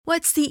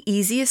What's the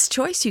easiest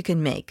choice you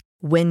can make?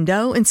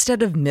 Window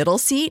instead of middle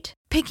seat?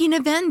 Picking a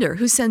vendor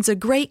who sends a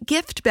great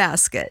gift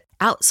basket?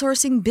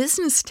 Outsourcing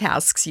business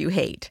tasks you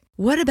hate?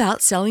 What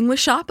about selling with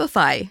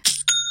Shopify?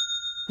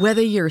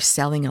 Whether you're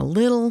selling a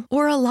little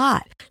or a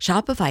lot,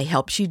 Shopify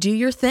helps you do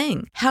your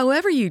thing,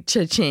 however you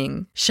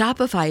cha-ching.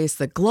 Shopify is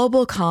the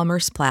global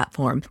commerce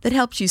platform that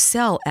helps you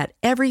sell at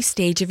every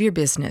stage of your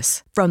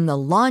business. From the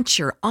launch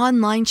your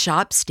online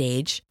shop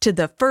stage to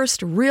the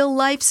first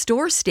real-life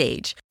store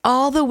stage,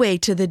 all the way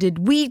to the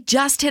did we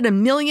just hit a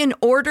million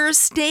orders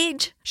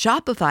stage.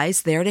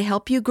 Shopify's there to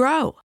help you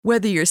grow.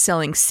 Whether you're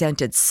selling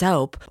scented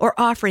soap or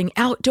offering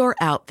outdoor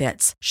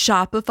outfits,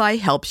 Shopify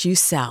helps you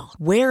sell.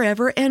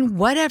 Wherever and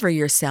whatever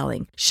you're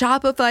selling,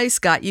 Shopify's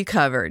got you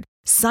covered.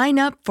 Sign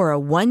up for a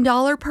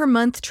 $1 per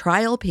month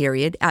trial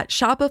period at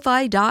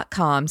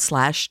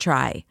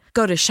shopify.com/try.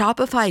 Go to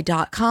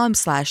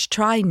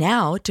shopify.com/try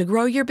now to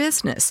grow your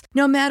business,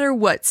 no matter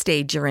what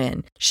stage you're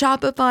in.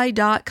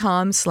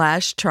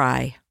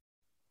 Shopify.com/try.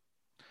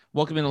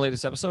 Welcome in the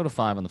latest episode of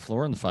 5 on the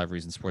Floor on the 5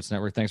 Reasons Sports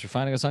Network. Thanks for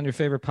finding us on your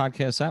favorite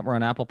podcast app. We're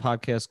on Apple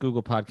Podcasts,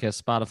 Google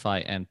Podcasts,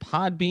 Spotify, and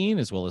Podbean,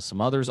 as well as some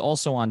others.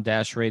 Also on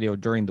Dash Radio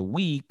during the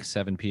week,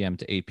 7 p.m.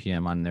 to 8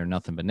 p.m. on their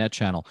Nothing But Net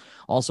channel.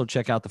 Also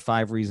check out the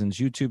 5 Reasons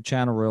YouTube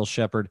channel. Royal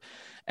Shepherd,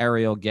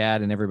 Ariel,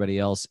 Gad, and everybody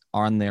else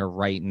on there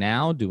right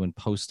now doing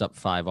Post Up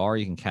 5R.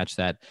 You can catch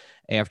that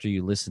after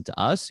you listen to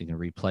us. You can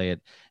replay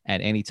it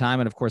at any time.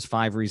 And, of course,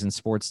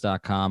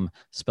 5reasonsports.com.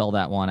 Spell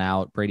that one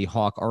out. Brady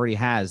Hawk already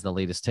has the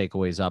latest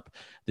takeaways up,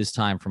 this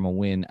time from a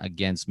win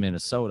against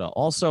Minnesota.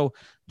 Also,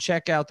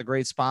 check out the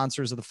great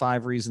sponsors of the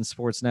 5 Reasons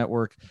Sports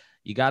Network.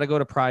 You got to go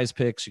to Prize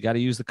Picks. You got to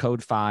use the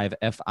code 5,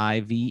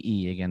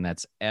 F-I-V-E. Again,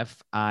 that's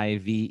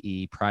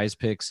F-I-V-E,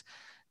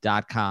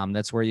 prizepicks.com.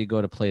 That's where you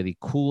go to play the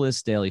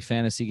coolest daily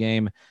fantasy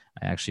game.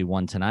 I actually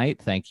won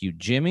tonight. Thank you,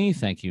 Jimmy.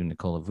 Thank you,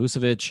 Nikola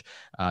Vucevic.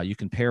 You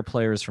can pair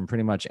players from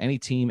pretty much any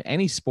team,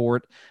 any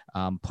sport,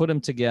 put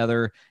them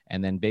together,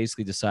 and then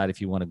basically decide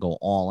if you want to go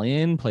all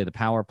in, play the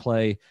power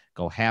play,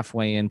 go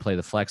halfway in, play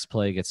the flex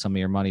play, get some of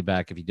your money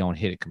back if you don't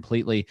hit it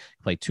completely.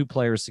 Play 2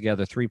 players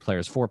together, 3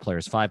 players, 4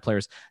 players, 5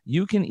 players.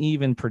 You can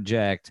even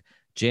project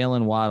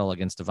Jalen Waddle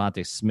against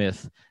Devontae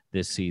Smith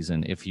this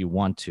season if you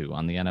want to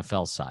on the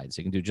NFL side. So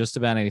you can do just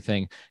about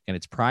anything. And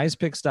it's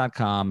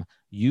prizepicks.com.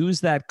 Use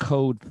that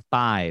code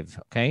 5,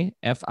 okay?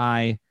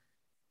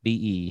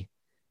 F-I-B-E,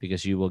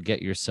 because you will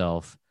get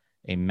yourself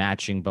a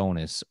matching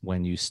bonus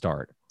when you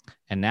start.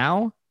 And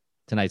now,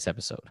 tonight's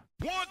episode.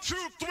 1, 2,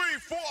 3,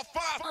 4,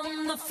 5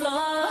 on the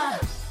floor.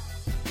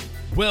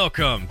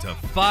 Welcome to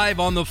 5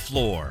 on the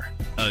Floor,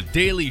 a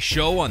daily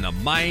show on the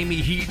Miami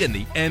Heat and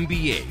the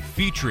NBA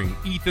featuring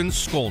Ethan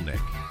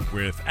Skolnick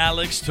with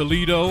Alex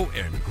Toledo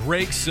and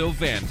Greg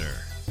Sylvander,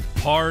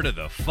 part of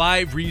the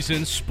 5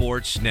 Reasons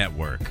Sports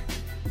Network.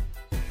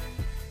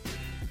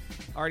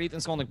 All right, Ethan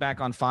Skolnick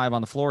back on 5 on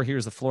the Floor.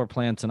 Here's the floor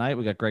plan tonight.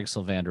 We got Greg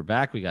Sylvander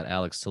back. We got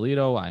Alex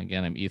Toledo.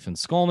 I'm Ethan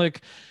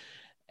Skolnick.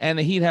 And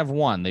the Heat have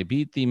won. They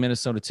beat the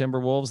Minnesota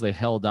Timberwolves. They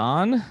held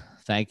on.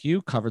 Thank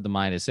you. Covered the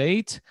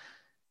 -8.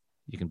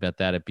 You can bet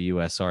that at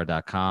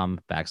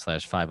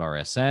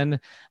busr.com/5RSN.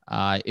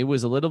 It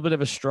was a little bit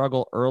of a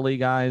struggle early,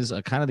 guys,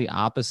 kind of the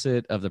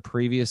opposite of the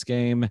previous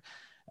game,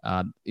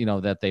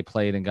 that they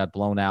played and got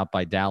blown out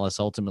by Dallas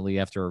ultimately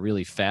after a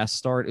really fast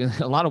start. In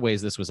a lot of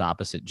ways, this was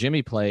opposite.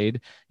 Jimmy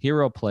played,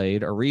 Hero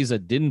played,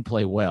 Ariza didn't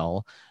play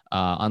well,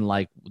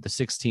 unlike the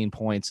 16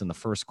 points in the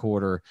first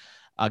quarter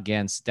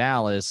against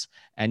Dallas.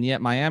 And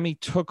yet Miami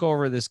took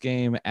over this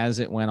game as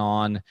it went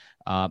on.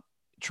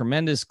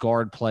 Tremendous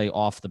guard play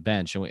off the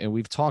bench. And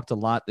we've talked a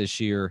lot this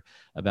year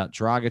about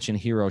Dragic and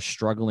Hero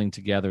struggling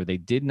together. They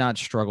did not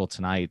struggle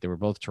tonight. They were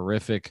both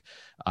terrific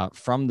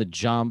from the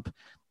jump.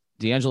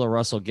 D'Angelo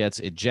Russell gets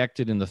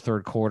ejected in the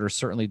third quarter.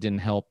 Certainly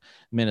didn't help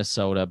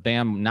Minnesota.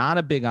 Bam, not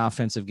a big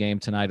offensive game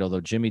tonight, although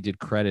Jimmy did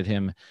credit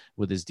him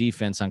with his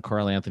defense on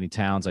Karl Anthony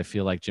Towns. I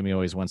feel like Jimmy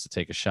always wants to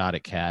take a shot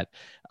at Cat.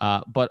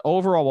 But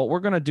overall, what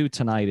we're going to do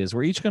tonight is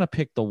we're each going to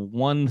pick the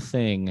one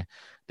thing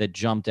that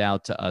jumped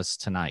out to us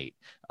tonight.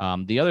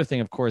 The other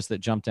thing, of course, that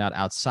jumped out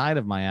outside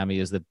of Miami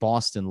is that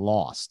Boston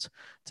lost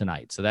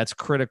tonight. So that's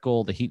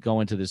critical. The Heat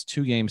go into this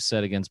 2-game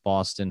set against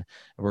Boston,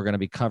 and we're going to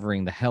be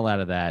covering the hell out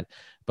of that.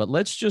 But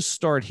let's just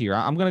start here.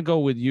 I'm going to go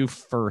with you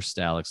first,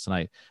 Alex,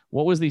 tonight.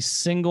 What was the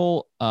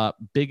single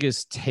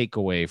biggest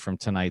takeaway from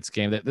tonight's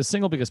game, the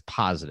single biggest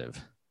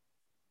positive?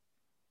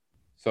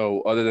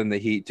 So other than the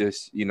Heat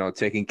just,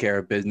 taking care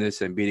of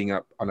business and beating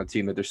up on a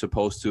team that they're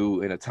supposed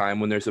to in a time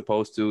when they're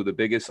supposed to, the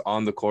biggest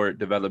on-the-court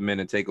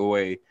development and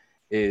takeaway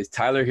is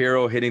Tyler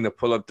Hero hitting the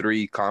pull-up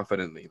 3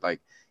 confidently.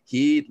 Like,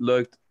 he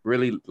looked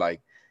really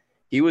like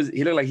he looked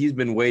like he's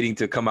been waiting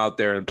to come out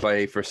there and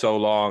play for so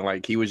long.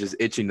 Like, he was just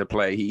itching to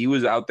play. He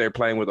was out there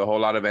playing with a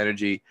whole lot of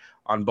energy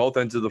on both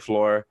ends of the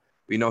floor.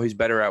 We know he's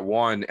better at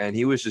one, and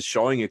he was just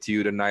showing it to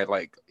you tonight.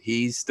 Like,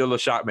 he's still a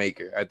shot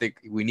maker. I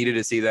think we needed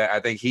to see that. I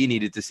think he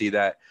needed to see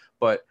that.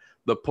 But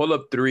the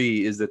pull-up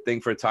 3 is the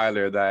thing for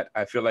Tyler that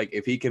I feel like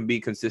if he can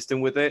be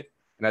consistent with it,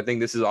 and I think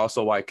this is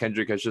also why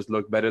Kendrick has just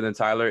looked better than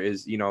Tyler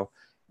is,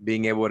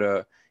 being able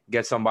to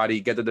get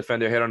the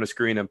defender hit on the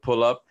screen and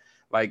pull up.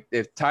 Like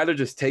if Tyler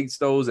just takes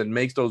those and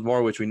makes those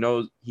more, which we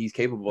know he's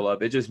capable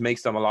of, it just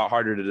makes them a lot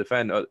harder to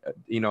defend,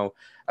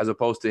 as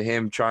opposed to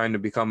him trying to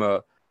become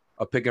a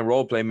pick and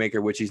roll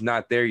playmaker, which he's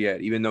not there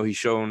yet, even though he's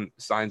shown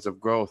signs of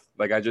growth.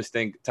 Like I just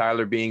think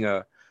Tyler being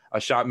a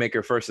shot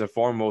maker first and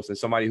foremost, and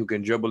somebody who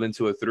can dribble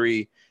into a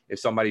three if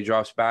somebody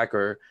drops back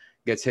or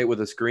gets hit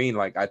with a screen,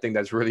 like I think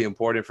that's really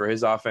important for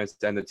his offense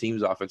and the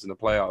team's offense in the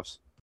playoffs,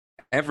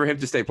 and for him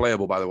to stay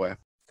playable, by the way.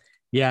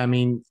 Yeah, I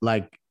mean,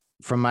 like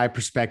from my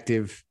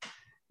perspective,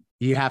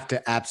 you have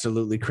to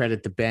absolutely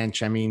credit the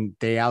bench. I mean,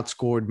 they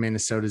outscored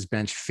Minnesota's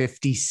bench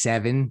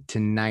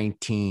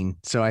 57-19.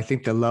 So I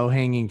think the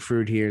low-hanging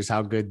fruit here is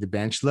how good the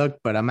bench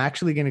looked. But I'm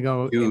actually going to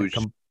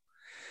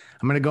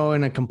go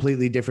in a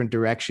completely different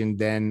direction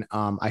than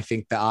I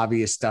think the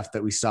obvious stuff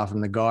that we saw from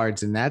the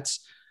guards, and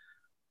that's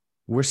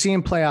we're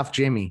seeing playoff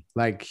Jimmy.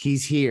 Like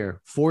he's here.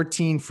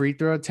 14 free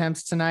throw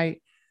attempts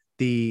tonight.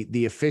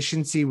 The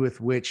efficiency with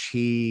which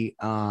he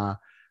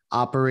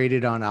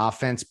operated on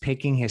offense,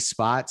 picking his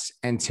spots.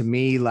 And to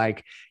me,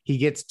 like he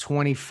gets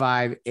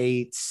 25,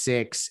 8,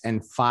 6,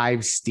 and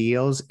 5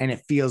 steals, and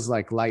it feels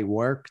like light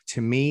work.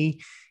 To me,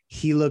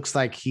 he looks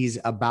like he's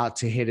about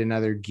to hit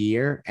another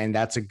gear, and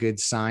that's a good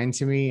sign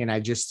to me. And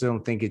I just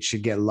don't think it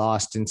should get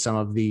lost in some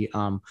of the,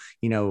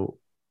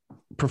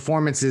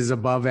 performances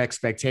above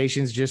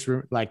expectations. Just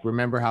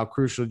remember how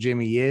crucial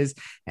Jimmy is,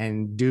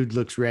 and dude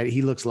looks ready.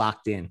 He looks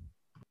locked in.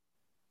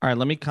 All right,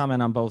 let me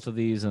comment on both of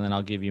these, and then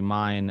I'll give you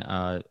mine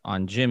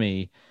on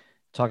Jimmy.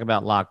 Talk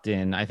about locked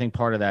in. I think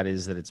part of that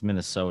is that it's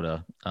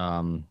Minnesota.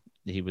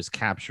 He was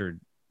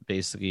captured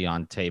basically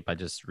on tape. I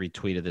just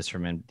retweeted this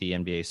from the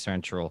NBA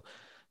Central,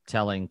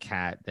 telling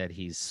Cat that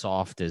he's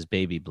soft as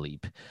baby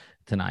bleep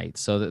tonight.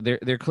 So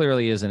there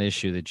clearly is an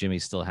issue that Jimmy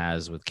still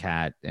has with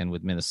Cat and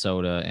with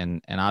Minnesota,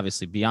 and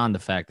obviously beyond the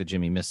fact that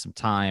Jimmy missed some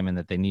time and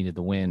that they needed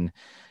the win,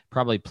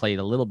 probably played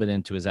a little bit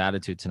into his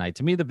attitude tonight.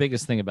 To me, the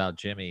biggest thing about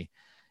Jimmy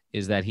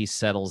is that he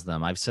settles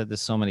them. I've said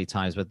this so many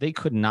times, but they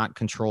could not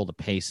control the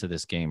pace of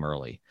this game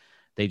early.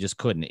 They just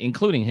couldn't,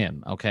 including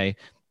him. Okay.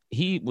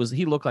 He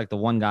looked like the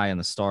one guy in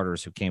the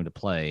starters who came to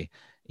play.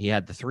 He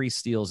had the 3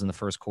 steals in the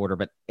first quarter,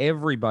 but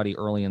everybody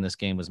early in this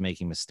game was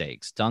making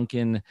mistakes.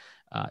 Duncan,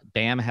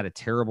 Bam had a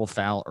terrible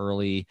foul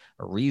early.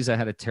 Ariza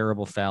had a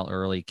terrible foul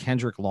early.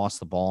 Kendrick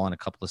lost the ball in a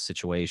couple of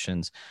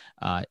situations.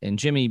 And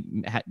Jimmy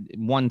had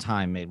one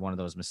time made one of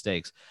those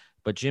mistakes.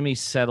 But Jimmy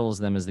settles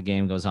them as the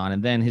game goes on.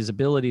 And then his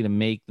ability to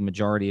make the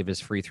majority of his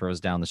free throws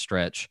down the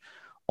stretch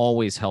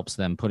always helps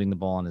them, putting the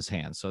ball in his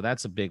hands. So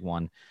that's a big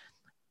one.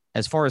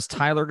 As far as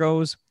Tyler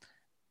goes,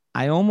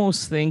 I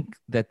almost think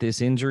that this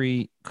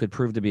injury could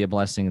prove to be a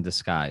blessing in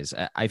disguise.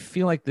 I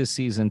feel like this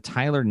season,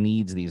 Tyler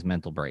needs these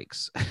mental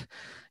breaks.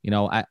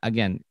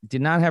 Again,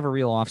 did not have a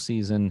real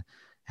offseason.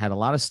 Had a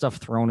lot of stuff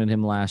thrown at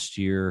him last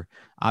year.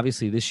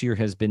 Obviously, this year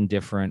has been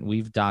different.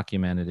 We've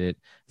documented it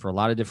for a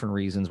lot of different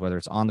reasons, whether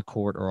it's on the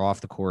court or off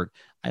the court.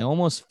 I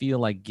almost feel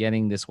like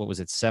getting this,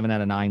 7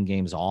 out of 9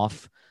 games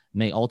off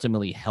may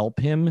ultimately help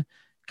him,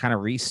 kind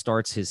of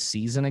restarts his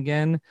season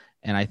again.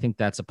 And I think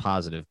that's a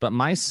positive. But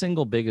my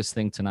single biggest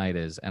thing tonight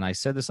is, and I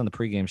said this on the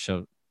pregame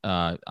show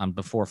on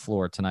Before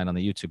Floor tonight on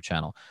the YouTube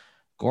channel,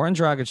 Goran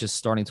Dragic is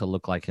starting to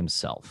look like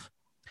himself.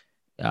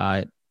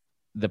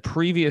 The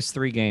previous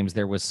 3 games,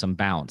 there was some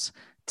bounce.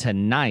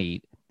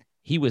 Tonight,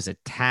 he was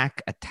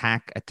attack.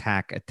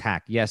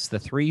 Yes, the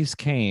threes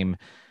came,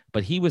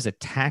 but he was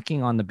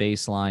attacking on the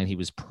baseline. He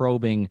was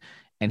probing.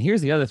 And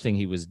here's the other thing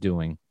he was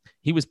doing.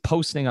 He was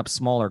posting up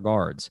smaller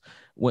guards.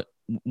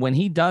 When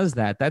he does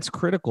that, that's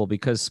critical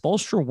because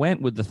Spoelstra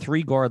went with the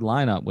 3-guard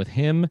lineup with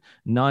him,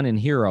 Nunn, and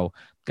Hero.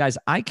 Guys,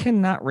 I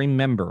cannot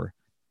remember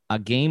a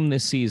game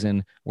this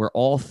season where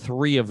all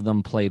 3 of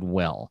them played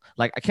well.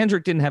 Like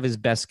Kendrick didn't have his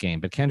best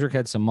game, but Kendrick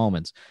had some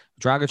moments.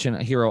 Dragic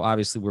and Hero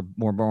obviously were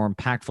more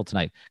impactful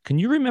tonight. Can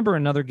you remember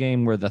another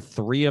game where the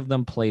 3 of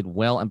them played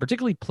well, and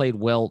particularly played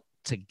well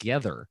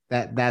together?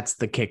 That's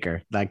the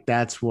kicker. Like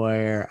that's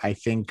where I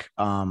think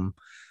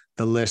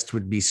the list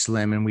would be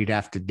slim and we'd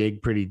have to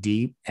dig pretty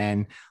deep.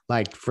 And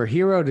like for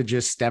Hero to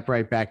just step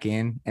right back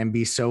in and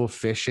be so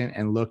efficient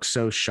and look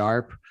so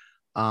sharp,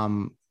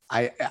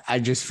 I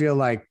just feel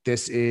like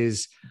this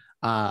is,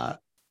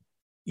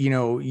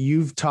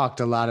 you've talked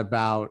a lot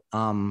about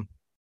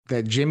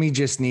that Jimmy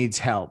just needs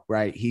help,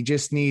 right? He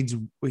just needs,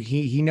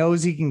 he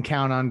knows he can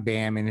count on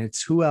Bam, and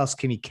it's who else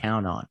can he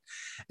count on?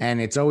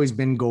 And it's always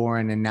been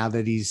Goran. And now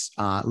that he's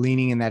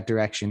leaning in that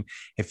direction,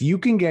 if you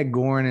can get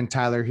Goran and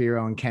Tyler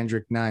Hero and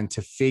Kendrick Nunn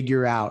to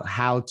figure out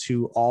how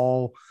to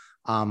all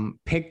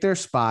pick their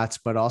spots,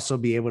 but also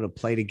be able to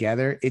play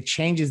together, it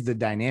changes the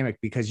dynamic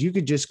because you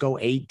could just go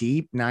 8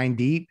 deep, 9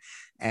 deep,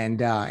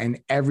 and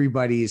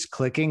everybody is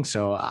clicking.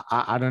 So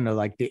I don't know,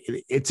 like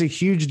it's a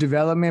huge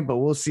development, but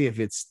we'll see if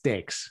it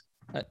sticks.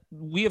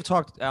 We have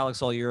talked,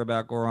 Alex, all year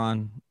about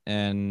Goran,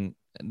 and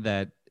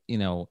that,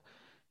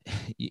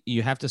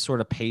 you have to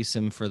sort of pace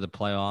him for the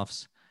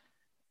playoffs.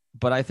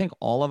 But I think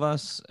all of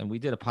us, and we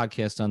did a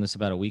podcast on this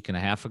about a week and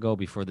a half ago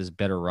before this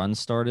better run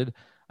started,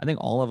 I think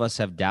all of us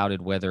have doubted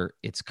whether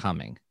it's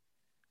coming.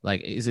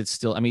 Like, is it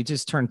still, I mean, he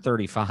just turned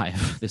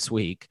 35 this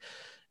week,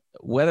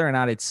 whether or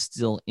not it's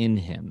still in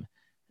him.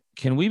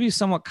 Can we be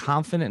somewhat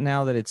confident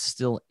now that it's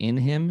still in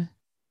him?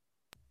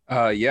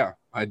 Yeah,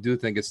 I do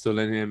think it's still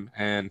in him.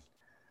 And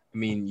I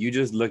mean, you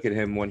just look at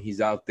him when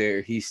he's out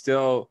there, he's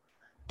still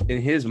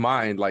in his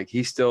mind, like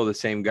he's still the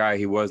same guy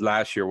he was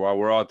last year, while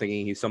we're all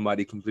thinking he's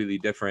somebody completely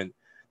different.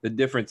 The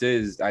difference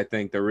is, I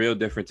think the real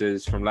difference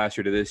is from last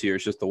year to this year,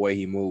 it's just the way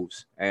he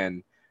moves.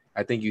 And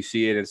I think you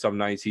see it in some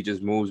nights. He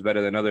just moves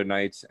better than other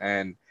nights,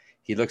 and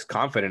he looks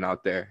confident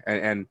out there.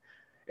 And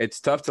it's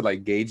tough to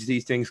like gauge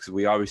these things because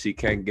we obviously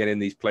can't get in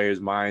these players'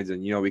 minds.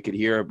 And, you know, we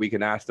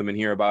can ask them and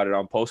hear about it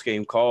on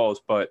post-game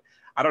calls. But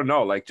I don't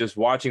know, like just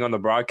watching on the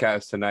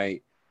broadcast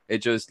tonight, it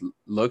just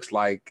looks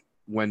like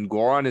when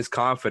Goran is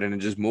confident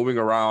and just moving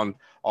around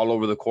all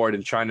over the court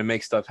and trying to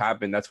make stuff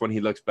happen, that's when he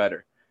looks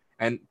better.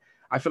 And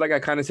I feel like I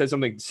kind of said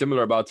something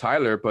similar about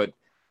Tyler, but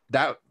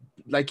that,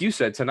 like you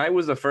said, tonight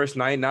was the first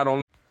night, not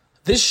only.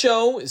 This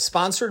show is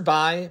sponsored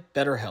by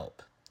BetterHelp.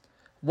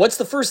 What's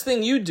the first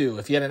thing you do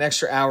if you had an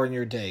extra hour in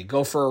your day?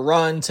 Go for a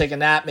run, take a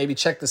nap, maybe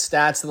check the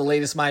stats of the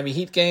latest Miami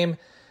Heat game?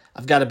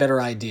 I've got a better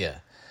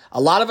idea.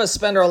 A lot of us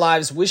spend our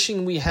lives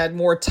wishing we had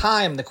more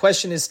time. The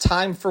question is,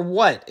 time for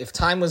what? If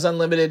time was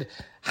unlimited,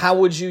 how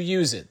would you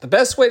use it? The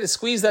best way to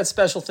squeeze that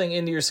special thing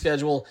into your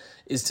schedule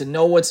is to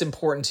know what's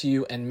important to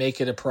you and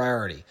make it a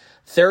priority.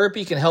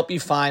 Therapy can help you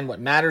find what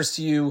matters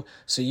to you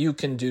so you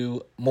can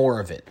do more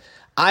of it.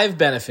 I've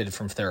benefited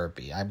from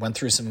therapy. I went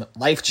through some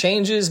life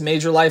changes,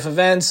 major life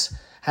events,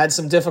 had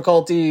some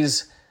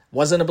difficulties,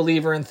 wasn't a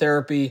believer in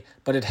therapy,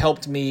 but it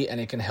helped me and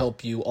it can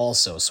help you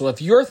also. So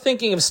if you're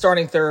thinking of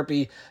starting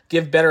therapy,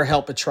 give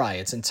BetterHelp a try.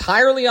 It's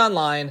entirely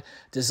online,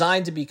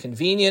 designed to be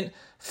convenient,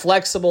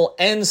 flexible,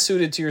 and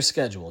suited to your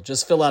schedule.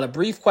 Just fill out a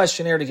brief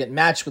questionnaire to get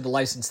matched with a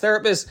licensed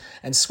therapist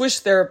and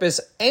switch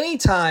therapists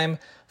anytime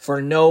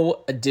for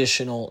no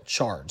additional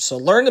charge. So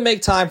learn to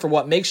make time for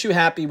what makes you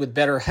happy with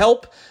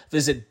BetterHelp.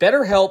 Visit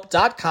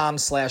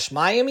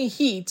BetterHelp.com/Miami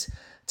Heat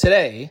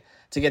today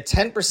to get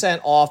 10%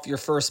 off your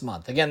first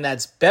month. Again,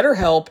 that's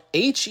BetterHelp,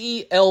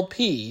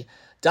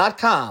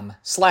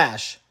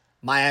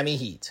 HELP.com/Miami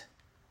Heat.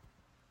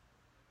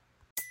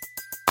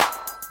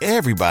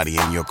 Everybody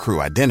in your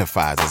crew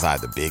identifies as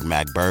either Big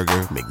Mac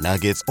Burger,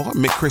 McNuggets, or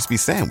McCrispy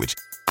Sandwich.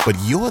 But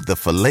you're the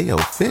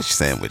Filet-O-Fish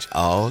Sandwich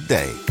all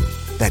day.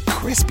 That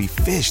crispy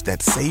fish,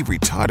 that savory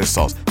tartar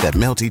sauce, that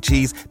melty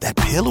cheese, that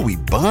pillowy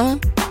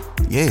bun.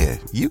 Yeah,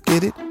 you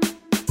get it.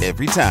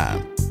 Every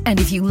time. And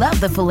if you love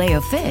the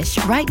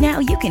Filet-O-Fish, right now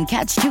you can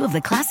catch two of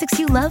the classics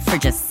you love for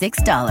just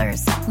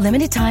 $6.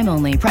 Limited time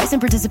only. Price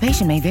and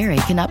participation may vary.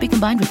 Cannot be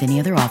combined with any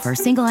other offer.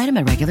 Single item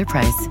at regular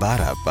price.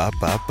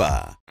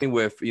 Ba-da-ba-ba-ba.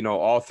 With, you know,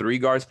 all three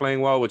guards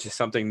playing well, which is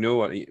something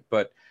new,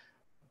 but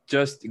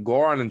just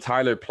Goran and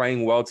Tyler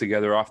playing well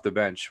together off the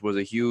bench was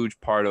a huge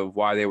part of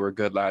why they were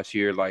good last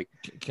year. Like,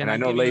 and I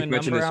know Leif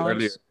mentioned this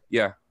earlier.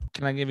 Yeah.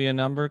 Can I give you a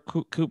number?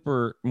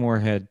 Cooper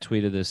Moorhead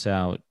tweeted this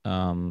out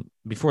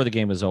before the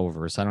game was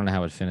over, so I don't know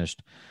how it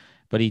finished.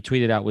 But he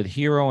tweeted out, with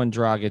Hero and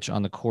Dragic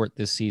on the court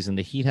this season,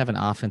 the Heat have an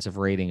offensive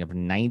rating of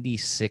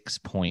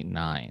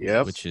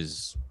 96.9, which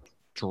is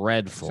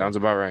dreadful. Sounds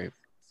about right.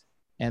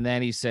 And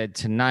then he said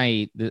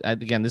tonight,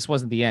 again, this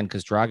wasn't the end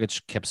because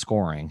Dragic kept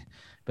scoring.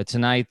 But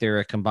tonight they're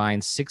a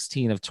combined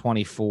 16 of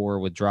 24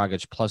 with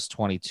Dragic plus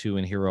 22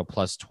 and Hero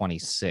plus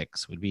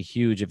 26. Would be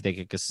huge if they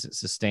could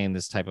sustain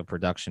this type of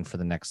production for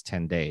the next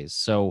 10 days.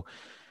 So,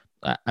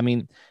 I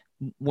mean,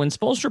 when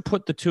Spoelstra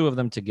put the two of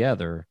them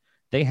together,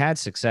 they had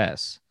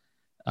success.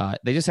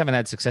 They just haven't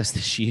had success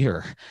this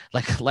year.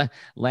 Like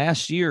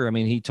last year, I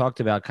mean, he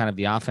talked about kind of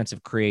the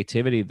offensive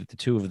creativity that the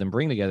two of them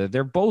bring together.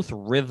 They're both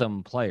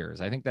rhythm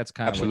players. I think that's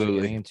kind of what you're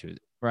getting into,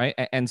 right?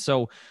 And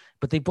so,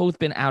 but they've both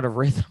been out of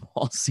rhythm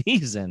all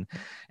season.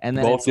 And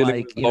then both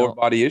dealing with lower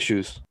body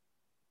issues.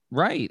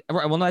 Right.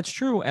 Well, that's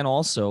true. And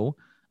also,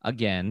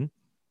 again,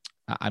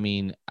 I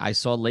mean, I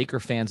saw Laker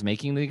fans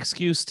making the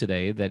excuse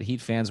today that Heat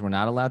fans were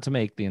not allowed to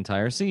make the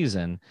entire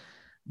season.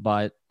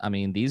 But I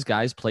mean, these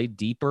guys played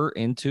deeper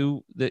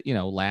into the,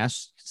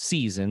 last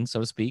season, so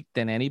to speak,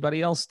 than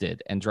anybody else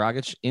did. And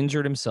Dragic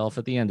injured himself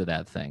at the end of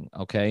that thing.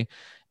 Okay.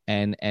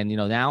 And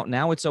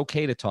now it's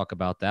okay to talk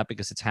about that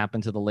because it's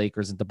happened to the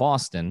Lakers and to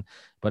Boston.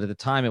 But at the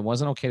time, it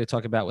wasn't okay to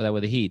talk about that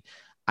with the Heat.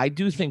 I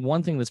do think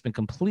one thing that's been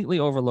completely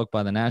overlooked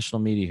by the national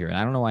media here, and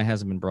I don't know why it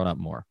hasn't been brought up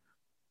more.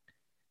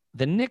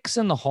 The Knicks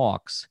and the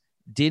Hawks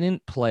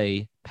didn't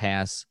play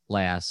past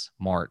last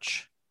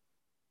March,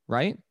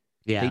 right?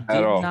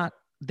 Yeah.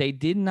 They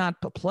did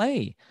not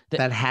play.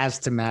 That has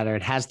to matter.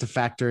 It has to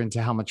factor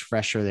into how much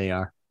fresher they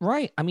are.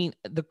 Right. I mean,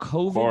 the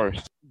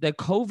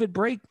COVID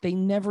break, they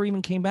never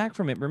even came back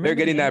from it. Remember, they're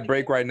getting that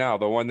break right now.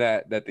 The one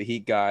that the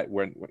Heat got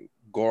when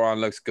Goran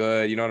looks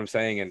good. You know what I'm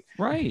saying? And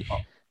right.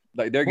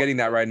 Like they're getting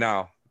that right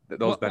now.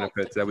 Those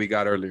benefits that we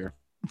got earlier.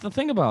 The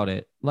thing about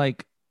it,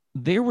 like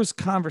there was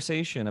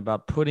conversation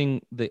about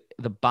putting the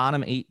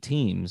bottom 8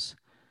 teams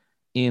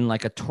in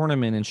like a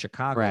tournament in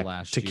Chicago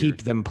last year to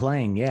keep them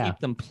playing. Yeah. Keep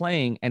them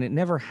playing. And it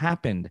never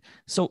happened.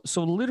 So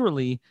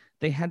literally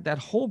they had that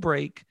whole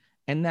break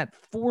And that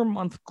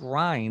 4-month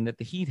grind that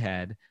the Heat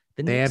had,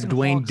 they have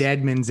Dwayne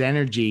Dedmon's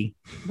energy.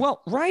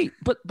 Well, right.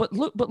 But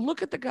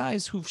look at the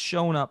guys who've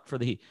shown up for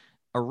the Heat.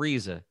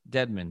 Ariza,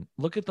 Dedmon.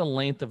 Look at the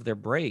length of their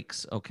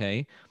breaks,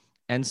 okay?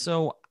 And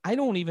so I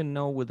don't even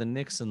know with the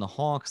Knicks and the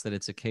Hawks that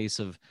it's a case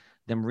of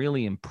them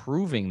really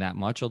improving that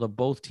much, although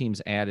both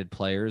teams added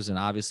players, and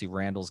obviously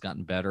Randall's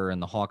gotten better,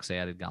 and the Hawks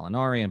added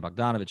Gallinari and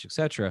Bogdanovich,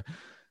 etc.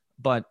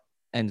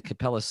 And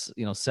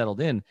Capellas,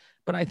 settled in.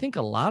 But I think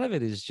a lot of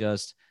it is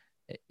just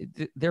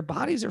their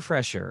bodies are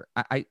fresher.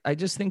 I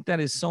just think that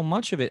is so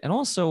much of it. And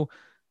also,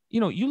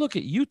 you look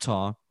at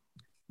Utah,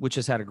 which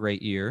has had a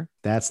great year.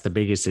 That's the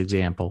biggest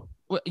example.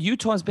 Well,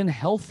 Utah's been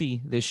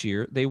healthy this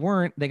year. They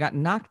got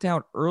knocked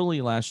out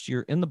early last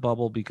year in the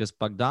bubble because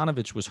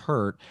Bogdanovich was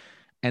hurt.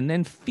 And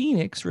then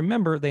Phoenix,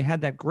 remember, they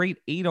had that great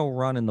 8-0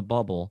 run in the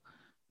bubble,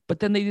 but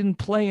then they didn't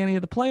play any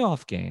of the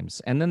playoff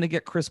games. And then they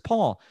get Chris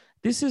Paul.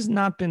 This has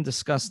not been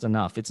discussed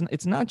enough.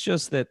 It's not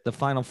just that the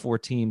Final Four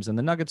teams, and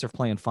the Nuggets are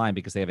playing fine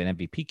because they have an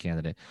MVP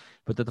candidate,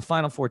 but that the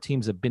Final Four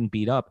teams have been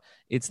beat up.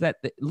 It's that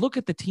look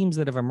at the teams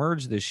that have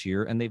emerged this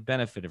year, and they've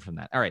benefited from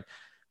that. All right.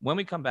 When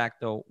we come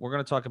back, though, we're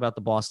going to talk about the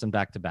Boston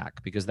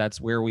back-to-back because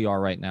that's where we are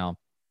right now.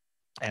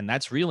 And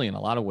that's really, in a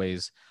lot of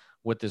ways,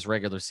 what this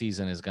regular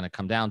season is going to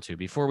come down to.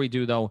 Before we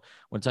do, though,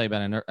 I want to tell you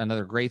about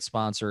another great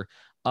sponsor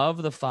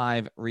of the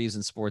 5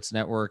 Reasons Sports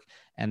Network,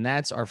 and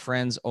that's our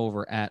friends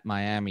over at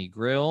Miami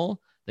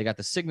Grill. They got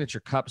the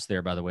signature cups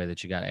there, by the way,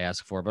 that you got to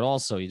ask for, but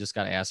also you just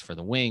got to ask for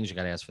the wings. You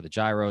got to ask for the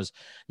gyros.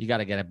 You got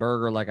to get a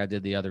burger like I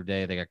did the other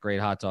day. They got great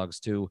hot dogs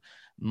too.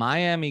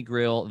 Miami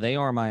Grill, they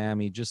are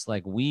Miami just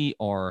like we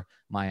are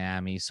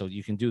Miami. So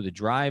you can do the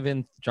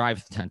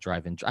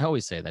I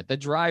always say that, the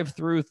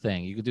drive-through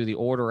thing. You could do the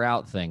order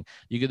out thing.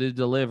 You could do the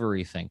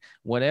delivery thing.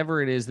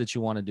 Whatever it is that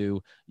you want to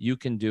do, you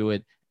can do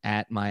it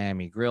at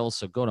Miami Grill.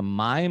 So go to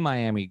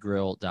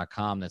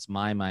mymiamigrill.com. That's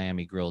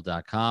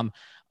mymiamigrill.com,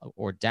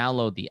 or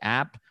download the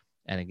app.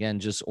 And again,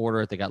 just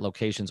order it. They got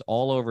locations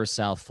all over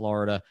South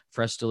Florida.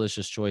 Fresh,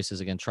 delicious choices.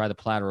 Again, try the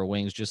platter of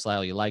wings just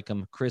how you like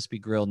them. Crispy,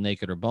 grilled,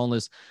 naked, or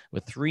boneless,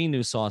 with 3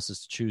 new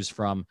sauces to choose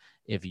from.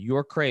 If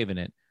you're craving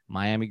it,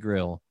 Miami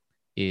Grill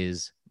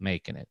is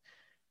making it.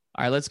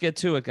 All right, let's get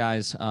to it,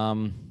 guys.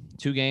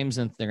 2 games,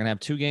 and they're going to have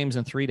 2 games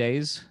in 3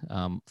 days.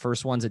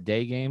 First one's a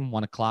day game,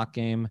 1:00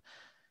 game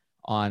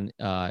on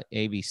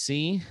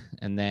ABC.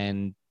 And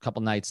then a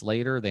couple nights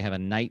later, they have a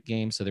night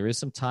game. So there is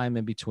some time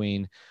in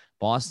between.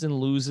 Boston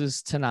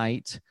loses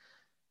tonight.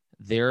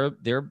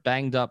 They're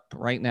banged up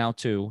right now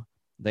too.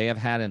 They have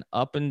had an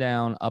up and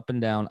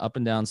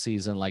down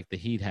season like the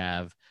Heat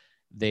have.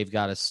 They've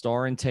got a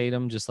star in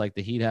Tatum, just like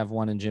the Heat have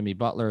one in Jimmy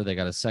Butler. They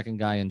got a second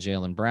guy in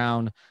Jaylen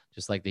Brown,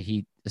 just like the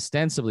Heat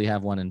ostensibly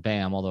have one in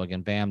Bam, although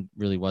again, Bam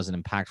really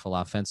wasn't impactful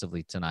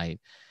offensively tonight.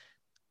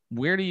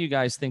 Where do you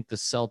guys think the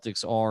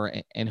Celtics are,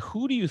 and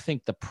who do you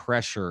think the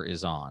pressure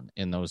is on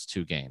in those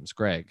 2 games?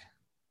 Greg?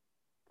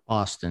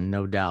 Boston,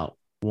 no doubt.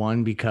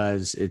 1,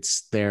 because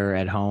it's there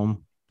at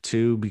home.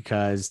 2,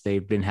 because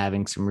they've been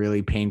having some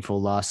really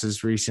painful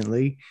losses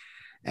recently.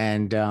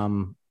 And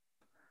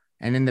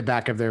in the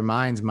back of their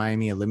minds,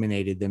 Miami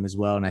eliminated them as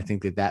well. And I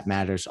think that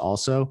matters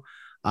also.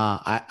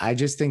 I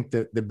just think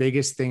that the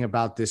biggest thing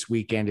about this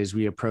weekend is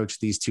we approach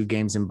these 2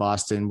 games in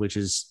Boston, which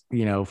is,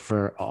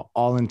 for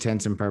all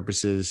intents and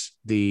purposes,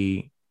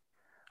 the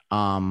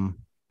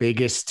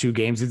biggest 2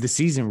 games of the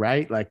season,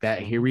 right? Like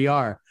that, here we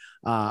are.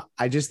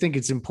 I just think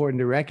it's important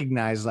to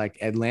recognize, like,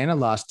 Atlanta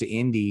lost to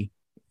Indy.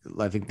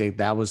 I think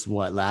that was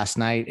last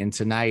night, and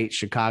tonight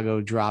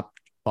Chicago dropped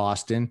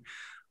Boston.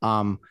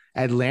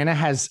 Atlanta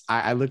has,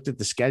 I looked at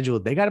the schedule.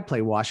 They got to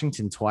play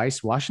Washington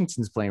twice.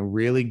 Washington's playing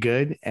really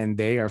good, and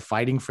they are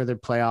fighting for their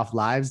playoff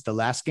lives. The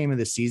last game of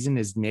the season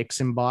is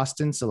Knicks in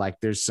Boston. So like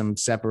there's some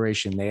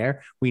separation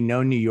there. We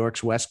know New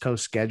York's West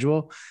Coast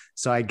schedule.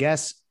 So I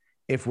guess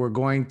if we're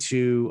going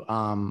to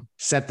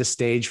set the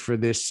stage for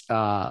this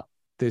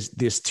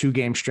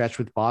 2-game stretch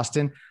with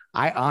Boston,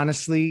 I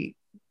honestly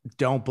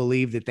don't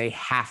believe that they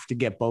have to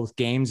get both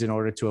games in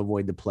order to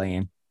avoid the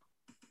play-in.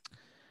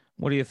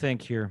 What do you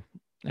think here,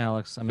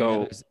 Alex? I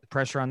mean, is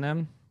pressure on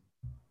them?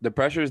 The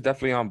pressure is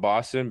definitely on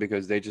Boston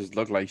because they just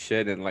look like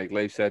shit. And like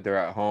Leif said, they're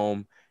at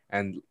home,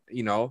 and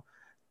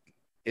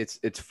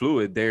it's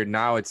fluid. They're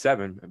now at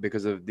 7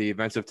 because of the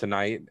events of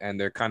tonight, and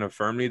they're kind of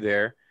firmly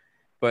there.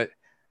 But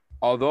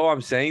although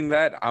I'm saying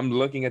that, I'm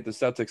looking at the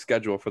Celtics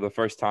schedule for the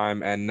first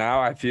time, and now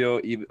I feel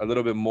a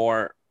little bit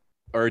more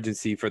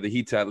urgency for the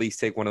Heat to at least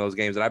take one of those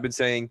games. And I've been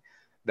saying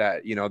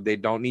that, they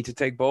don't need to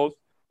take both,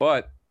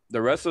 but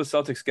the rest of the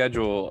Celtics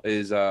schedule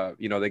is,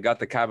 they got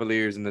the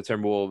Cavaliers and the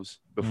Timberwolves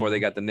before they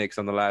got the Knicks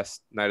on the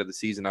last night of the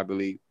season, I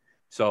believe.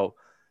 So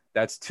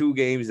that's 2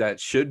 games that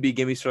should be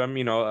gimmies for them.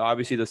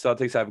 Obviously the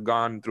Celtics have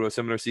gone through a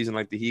similar season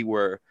like the Heat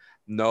where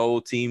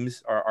no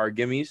teams are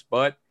gimmies,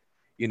 but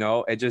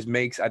it just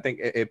makes, I think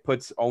it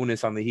puts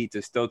onus on the Heat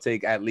to still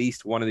take at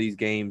least one of these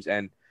games,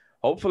 and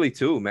hopefully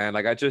 2, man.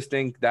 Like, I just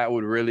think that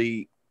would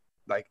really,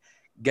 like,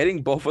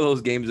 getting both of those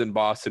games in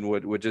Boston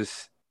would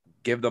just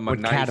give them a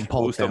nice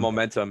boost of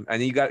momentum.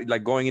 And you got,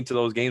 like, going into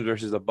those games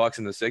versus the Bucks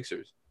and the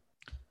Sixers.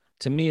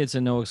 To me, it's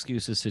a no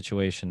excuses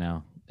situation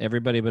now.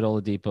 Everybody but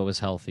Oladipo is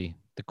healthy.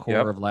 The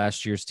core of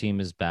last year's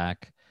team is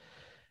back.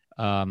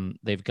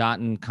 They've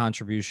gotten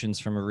contributions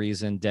from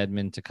Ariza and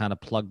Dedmon to kind of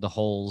plug the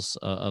holes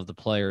of the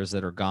players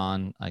that are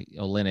gone.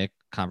 Olynyk,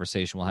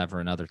 conversation we'll have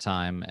for another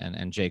time,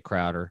 and Jay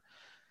Crowder.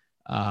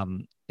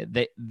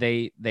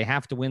 They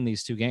have to win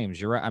these 2 games.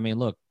 You're right. I mean,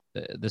 look,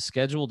 the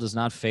schedule does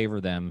not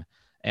favor them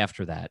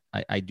after that.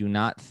 I do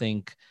not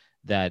think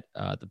that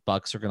the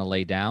Bucks are going to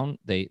lay down.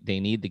 They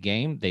need the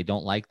game. They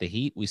don't like the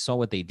Heat. We saw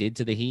what they did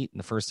to the Heat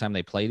the first time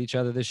they played each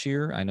other this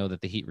year. I know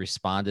that the Heat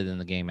responded in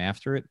the game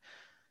after it.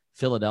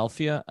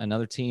 Philadelphia,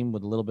 another team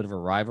with a little bit of a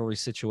rivalry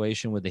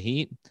situation with the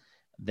Heat.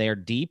 They're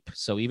deep,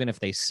 so even if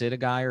they sit a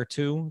guy or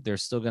two, they're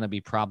still going to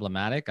be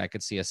problematic. I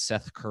could see a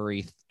Seth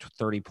Curry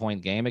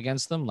 30-point game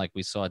against them, like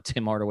we saw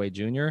Tim Hardaway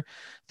Jr.,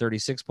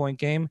 36-point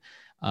game.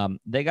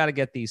 They got to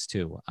get these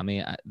 2. I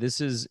mean,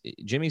 this is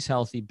Jimmy's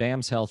healthy,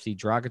 Bam's healthy,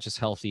 Dragic is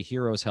healthy,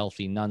 Hero's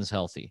healthy, Nunn's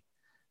healthy.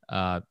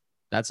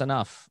 That's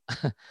enough.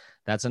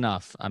 That's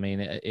enough. I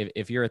mean,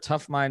 if you're a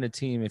tough-minded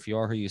team, if you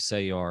are who you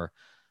say you are,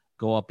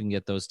 go up and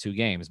get those 2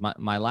 games.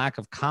 My lack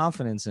of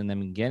confidence in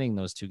them in getting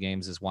those 2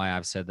 games is why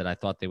I've said that I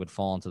thought they would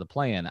fall into the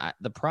play-in.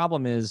 The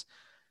problem is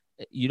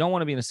you don't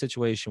want to be in a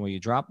situation where you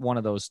drop one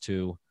of those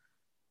 2.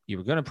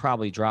 You're going to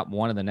probably drop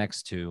one of the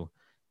next 2.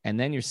 And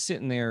then you're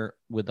sitting there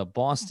with a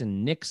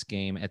Boston Knicks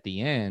game at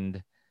the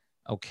end,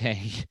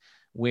 okay,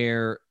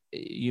 where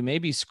you may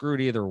be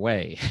screwed either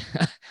way.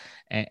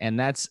 and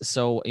that's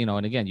so,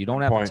 and again, you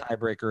don't have a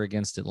tiebreaker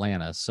against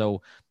Atlanta.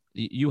 So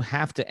you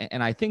have to,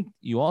 and I think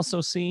you also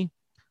see,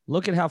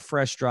 look at how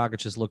fresh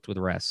Dragic has looked with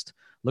rest.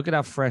 Look at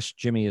how fresh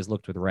Jimmy has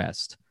looked with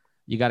rest.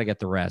 You got to get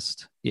the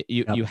rest.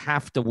 You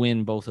have to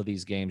win both of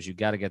these games. You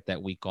got to get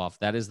that week off.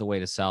 That is the way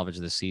to salvage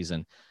the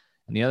season.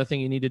 And the other thing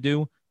you need to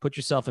do, put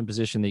yourself in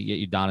position that you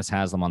get Udonis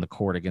Haslem on the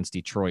court against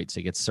Detroit so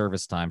you get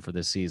service time for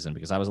this season,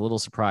 because I was a little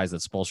surprised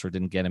that Spoelstra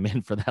didn't get him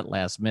in for that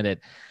last minute.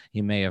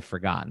 He may have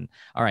forgotten.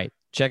 All right,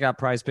 check out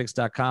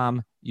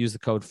prizepicks.com. Use the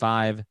code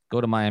 5.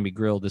 Go to Miami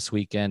Grill this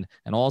weekend.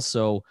 And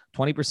also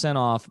 20%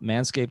 off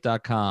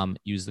manscaped.com.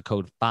 Use the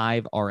code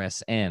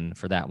 5RSN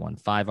for that one.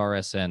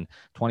 5RSN,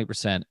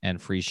 20%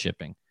 and free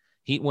shipping.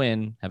 Heat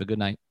win. Have a good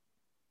night.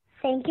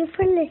 Thank you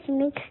for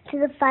listening to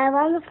the 5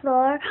 on the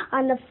Floor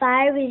on the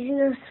 5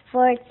 Regional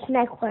Sports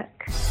Network.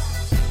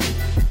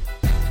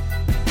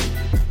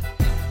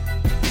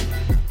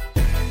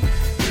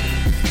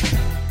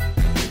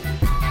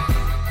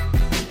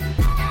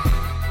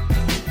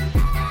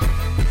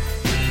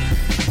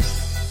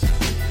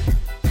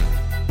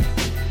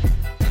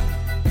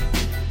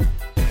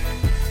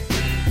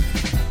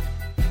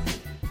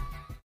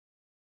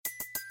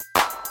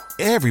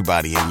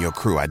 Everybody in your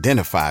crew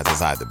identifies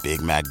as either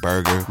Big Mac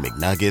Burger,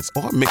 McNuggets,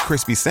 or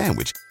McCrispy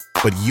Sandwich.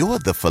 But you're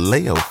the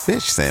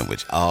Filet-O-Fish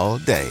Sandwich all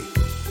day.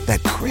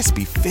 That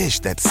crispy fish,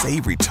 that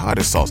savory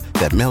tartar sauce,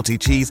 that melty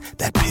cheese,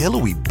 that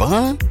pillowy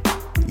bun.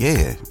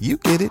 Yeah, you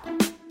get it.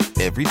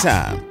 Every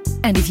time.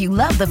 And if you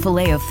love the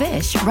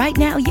Filet-O-Fish, right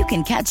now you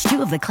can catch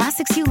 2 of the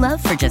classics you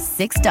love for just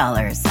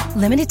 $6.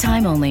 Limited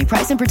time only.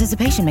 Price and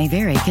participation may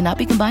vary. Cannot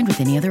be combined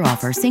with any other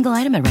offer. Single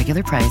item at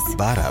regular price.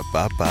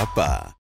 Ba-da-ba-ba-ba.